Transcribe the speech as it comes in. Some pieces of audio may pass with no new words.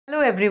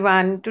Hello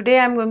everyone, today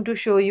I'm going to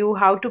show you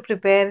how to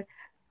prepare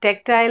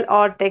tactile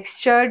or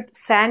textured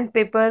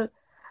sandpaper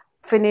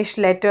finish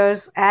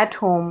letters at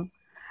home.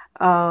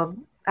 Uh,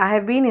 I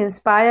have been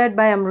inspired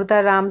by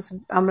Rama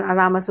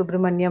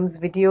Subramaniam's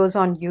videos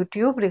on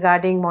YouTube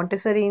regarding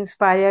Montessori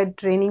inspired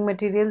training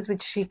materials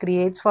which she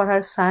creates for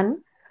her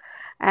son,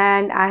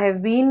 and I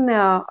have been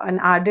an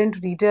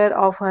ardent reader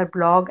of her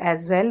blog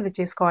as well, which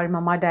is called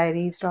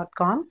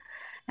mamadiaries.com.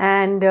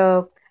 And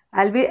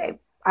I'll be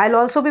I'll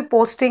also be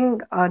posting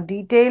a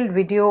detailed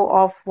video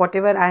of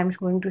whatever I'm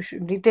going to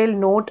detailed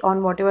note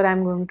on whatever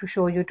I'm going to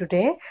show you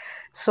today.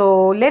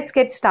 So let's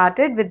get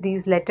started with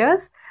these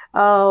letters.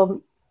 I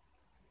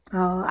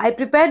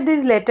prepared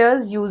these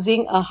letters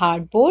using a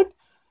hardboard.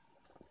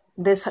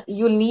 This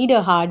you'll need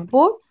a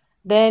hardboard.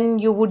 Then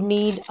you would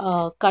need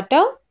a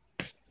cutter,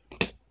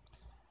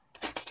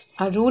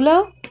 a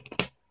ruler,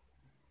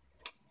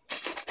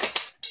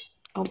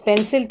 a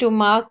pencil to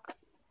mark,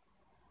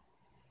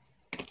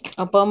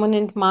 a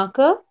permanent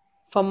marker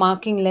for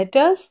marking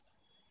letters,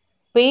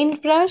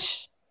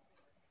 paintbrush,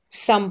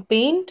 some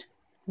paint,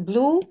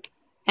 blue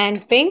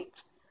and pink.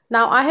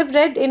 Now I have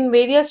read in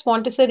various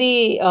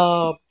Montessori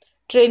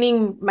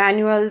training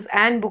manuals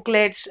and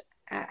booklets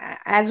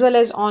as well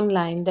as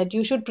online that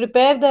you should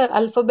prepare the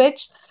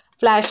alphabets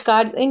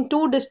flashcards in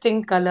two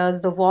distinct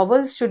colors. The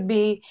vowels should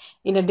be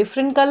in a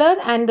different color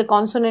and the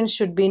consonants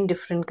should be in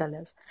different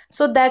colors.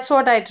 So that's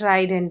what I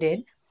tried and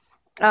did.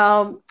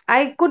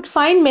 I could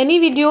find many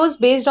videos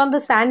based on the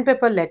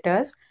sandpaper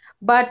letters,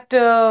 but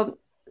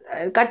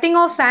cutting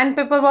off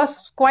sandpaper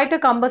was quite a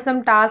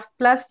cumbersome task.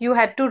 Plus, you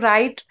had to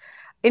write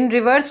in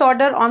reverse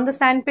order on the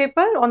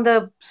sandpaper, on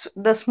the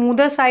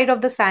smoother side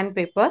of the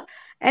sandpaper,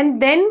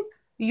 and then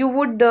you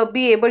would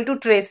be able to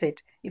trace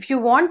it. If you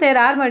want, there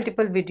are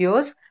multiple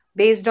videos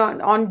based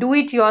on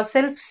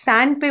do-it-yourself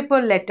sandpaper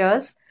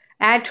letters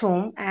at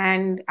home,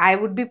 and I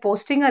would be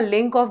posting a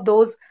link of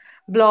those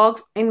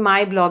blogs in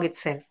my blog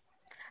itself.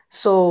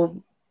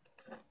 So,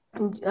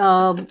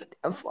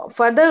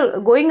 further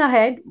going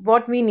ahead,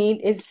 what we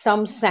need is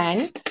some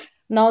sand.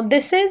 Now,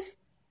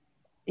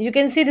 you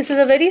can see this is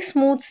a very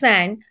smooth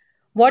sand.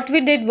 What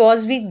we did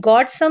was we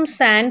got some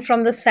sand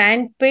from the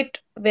sand pit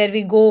where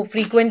we go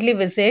frequently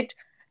visit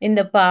in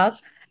the park,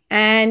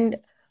 and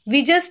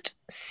we just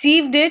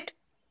sieved it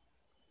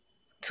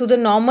through the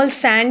normal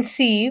sand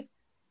sieve.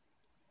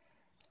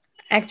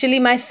 Actually,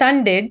 my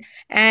son did,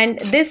 and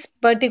this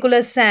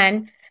particular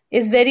sand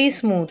is very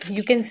smooth.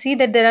 You can see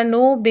that there are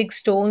no big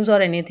stones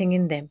or anything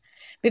in them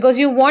because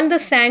you want the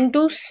sand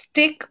to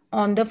stick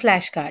on the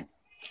flashcard.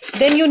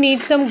 Then you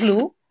need some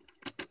glue.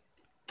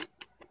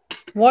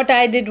 What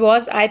I did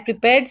was I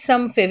prepared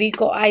some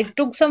Fevicol. I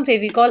took some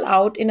Fevicol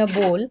out in a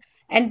bowl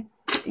and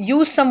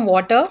used some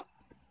water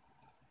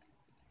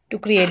to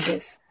create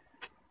this.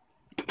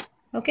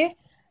 Okay.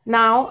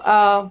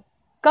 Now,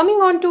 coming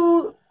on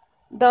to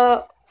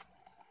the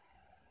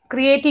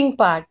creating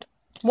part,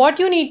 what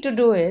you need to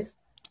do is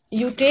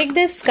you take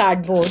this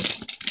cardboard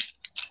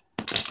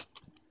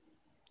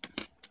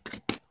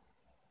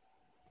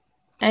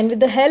and with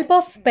the help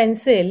of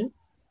pencil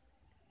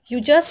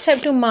you just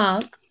have to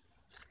mark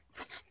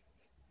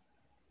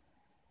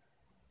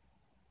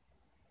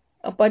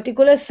a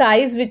particular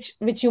size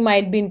which you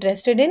might be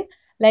interested in.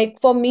 Like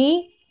for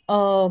me,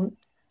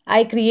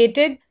 I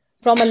created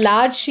from a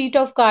large sheet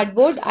of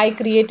cardboard, I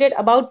created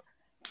about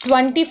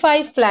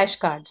 25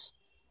 flashcards.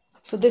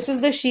 So this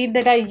is the sheet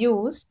that I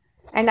used,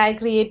 and I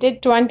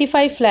created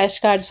 25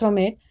 flashcards from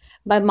it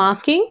by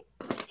marking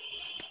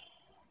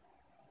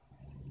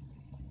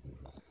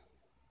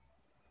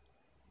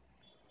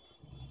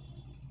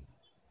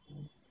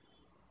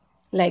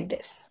like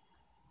this.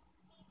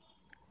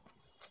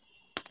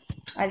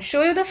 I'll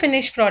show you the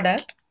finished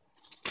product.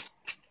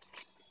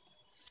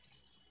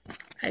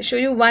 I'll show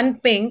you one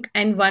pink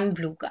and one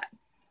blue card.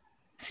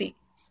 See,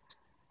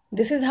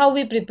 this is how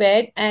we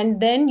prepared,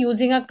 and then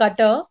using a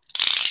cutter,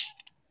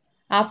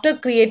 after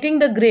creating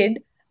the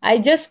grid, I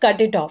just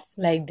cut it off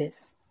like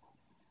this.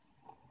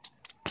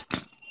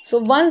 So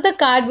once the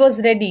card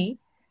was ready,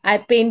 I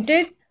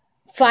painted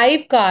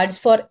 5 cards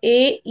for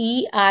A,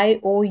 E, I,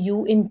 O,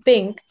 U in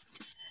pink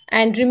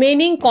and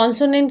remaining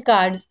consonant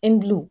cards in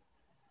blue.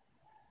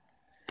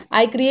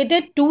 I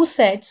created 2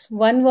 sets.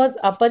 One was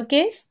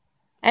uppercase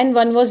and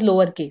one was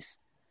lowercase.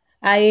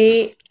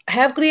 I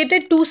have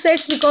created 2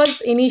 sets because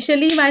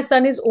initially my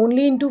son is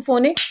only into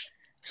phonics.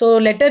 So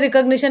letter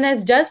recognition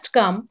has just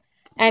come,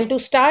 and to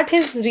start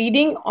his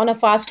reading on a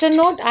faster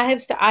note, I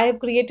have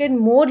created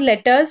more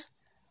letters.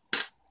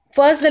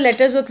 First, the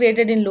letters were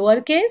created in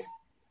lowercase,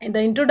 and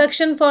the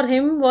introduction for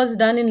him was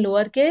done in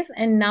lowercase,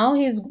 and now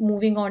he is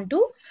moving on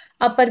to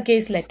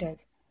uppercase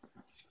letters.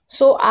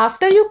 So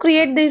after you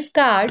create these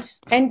cards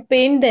and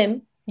paint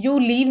them, you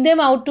leave them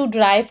out to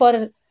dry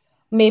for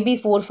maybe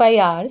 4-5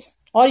 hours,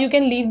 or you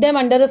can leave them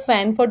under a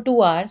fan for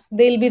 2 hours.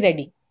 They'll be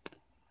ready.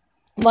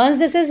 Once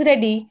this is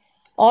ready,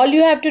 all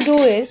you have to do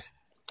is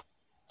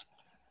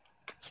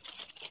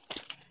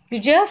you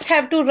just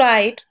have to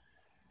write.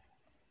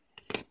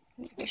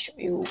 Let me show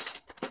you.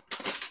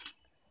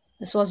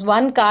 This was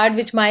one card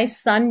which my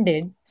son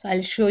did. So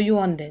I'll show you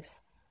on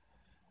this.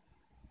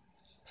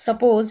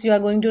 Suppose you are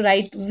going to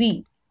write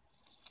V.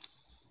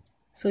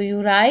 So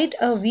you write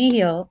a V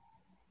here.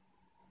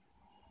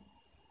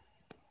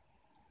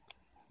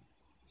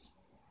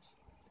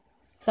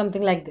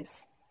 Something like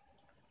this.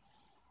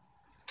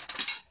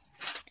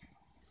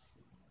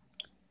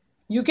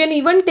 You can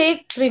even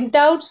take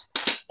printouts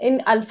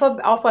in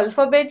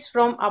alphabets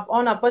from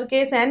on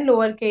uppercase and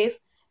lowercase,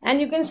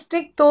 and you can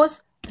stick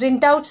those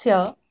printouts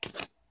here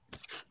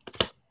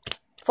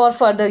for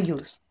further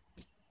use.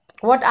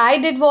 What I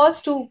did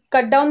was to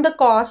cut down the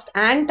cost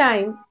and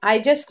time. I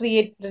had just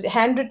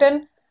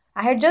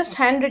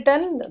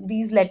handwritten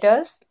these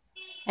letters,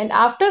 and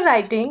after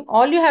writing,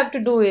 all you have to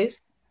do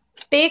is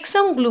take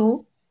some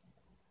glue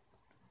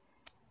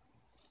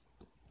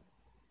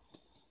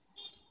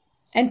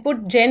and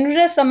put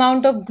generous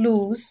amount of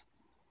glues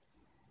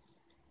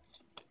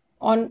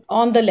on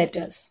the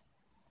letters.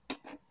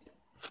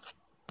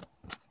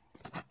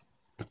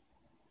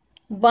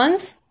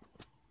 Once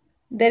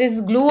there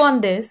is glue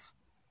on this,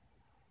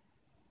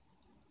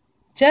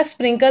 just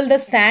sprinkle the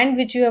sand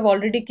which you have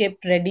already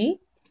kept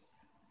ready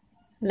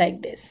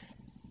like this.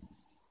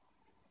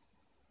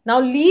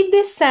 Now leave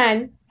this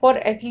sand for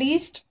at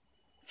least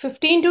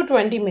 15 to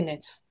 20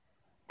 minutes.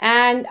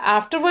 And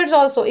afterwards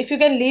also, if you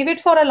can leave it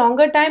for a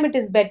longer time, it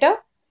is better.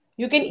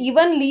 You can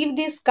even leave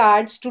these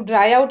cards to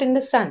dry out in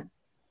the sun.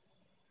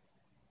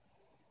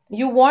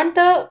 You want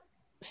the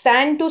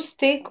sand to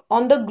stick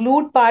on the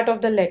glued part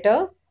of the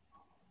letter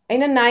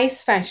in a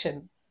nice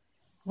fashion.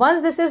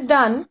 Once this is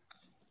done,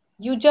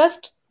 you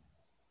just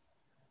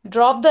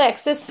drop the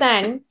excess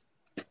sand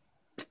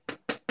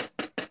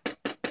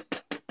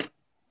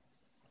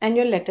and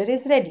your letter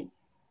is ready.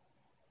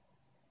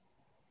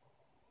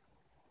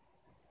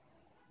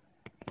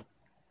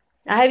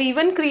 I have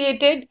even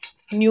created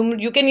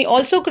you can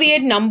also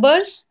create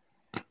numbers.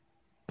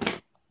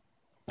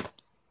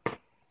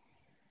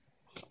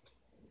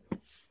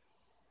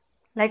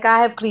 Like I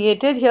have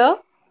created here.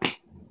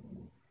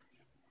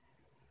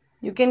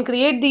 You can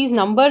create these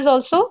numbers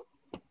also.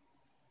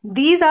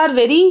 These are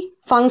very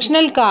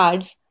functional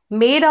cards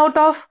made out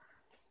of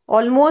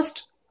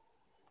almost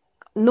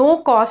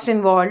no cost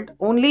involved.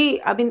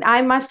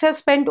 I must have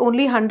spent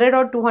only 100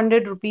 or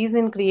 200 rupees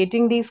in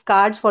creating these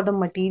cards for the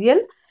material.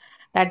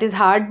 That is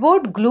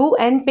hardboard, glue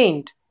and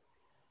paint.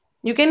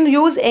 You can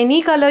use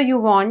any color you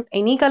want,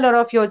 any color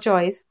of your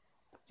choice.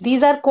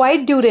 These are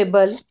quite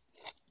durable.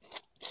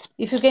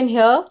 If you can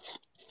hear,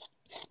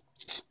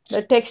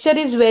 the texture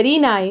is very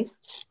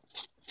nice.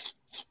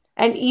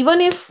 And even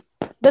if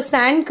the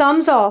sand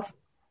comes off,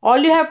 all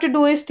you have to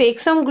do is take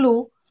some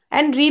glue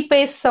and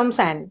repaste some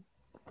sand.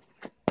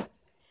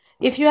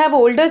 If you have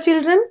older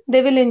children,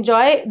 they will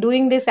enjoy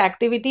doing this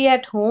activity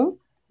at home.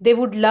 They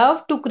would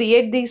love to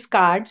create these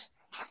cards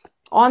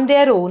on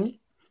their own.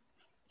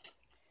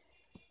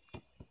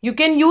 You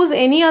can use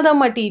any other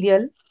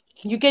material.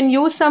 You can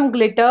use some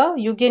glitter.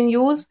 You can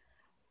use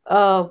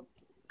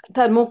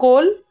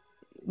thermocol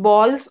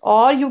balls,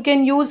 or you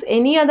can use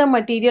any other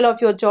material of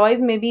your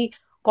choice, maybe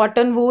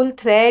cotton wool,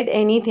 thread,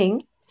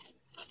 anything.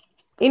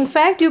 In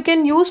fact, you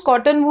can use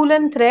cotton wool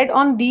and thread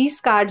on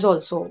these cards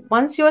also.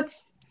 Once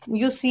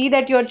you see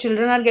that your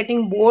children are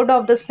getting bored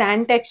of the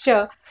sand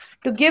texture,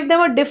 to give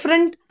them a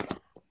different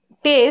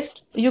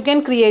taste, you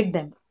can create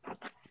them.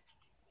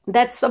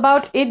 That's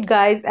about it,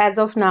 guys, as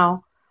of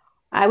now.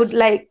 I would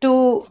like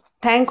to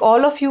thank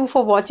all of you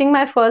for watching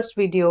my first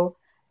video,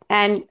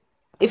 and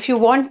if you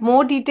want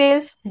more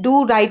details,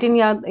 do write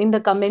in the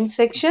comment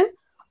section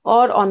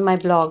or on my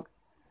blog.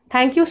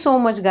 Thank you so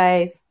much,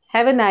 guys.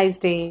 Have a nice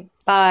day.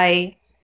 Bye.